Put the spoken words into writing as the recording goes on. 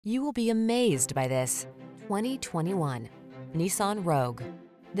You will be amazed by this 2021 Nissan Rogue.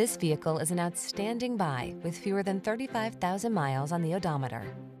 This vehicle is an outstanding buy with fewer than 35,000 miles on the odometer.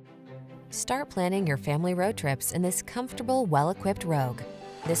 Start planning your family road trips in this comfortable, well-equipped Rogue.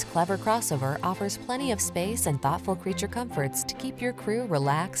 This clever crossover offers plenty of space and thoughtful creature comforts to keep your crew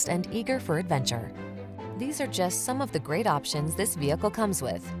relaxed and eager for adventure. These are just some of the great options this vehicle comes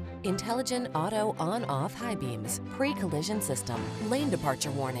with: intelligent auto on-off high beams, pre-collision system, lane departure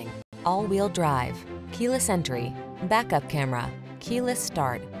warning, all-wheel drive, keyless entry, backup camera, keyless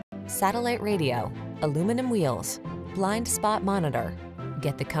start, satellite radio, aluminum wheels, blind spot monitor.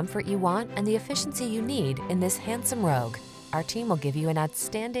 Get the comfort you want and the efficiency you need in this handsome Rogue. Our team will give you an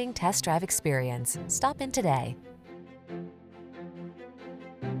outstanding test drive experience. Stop in today.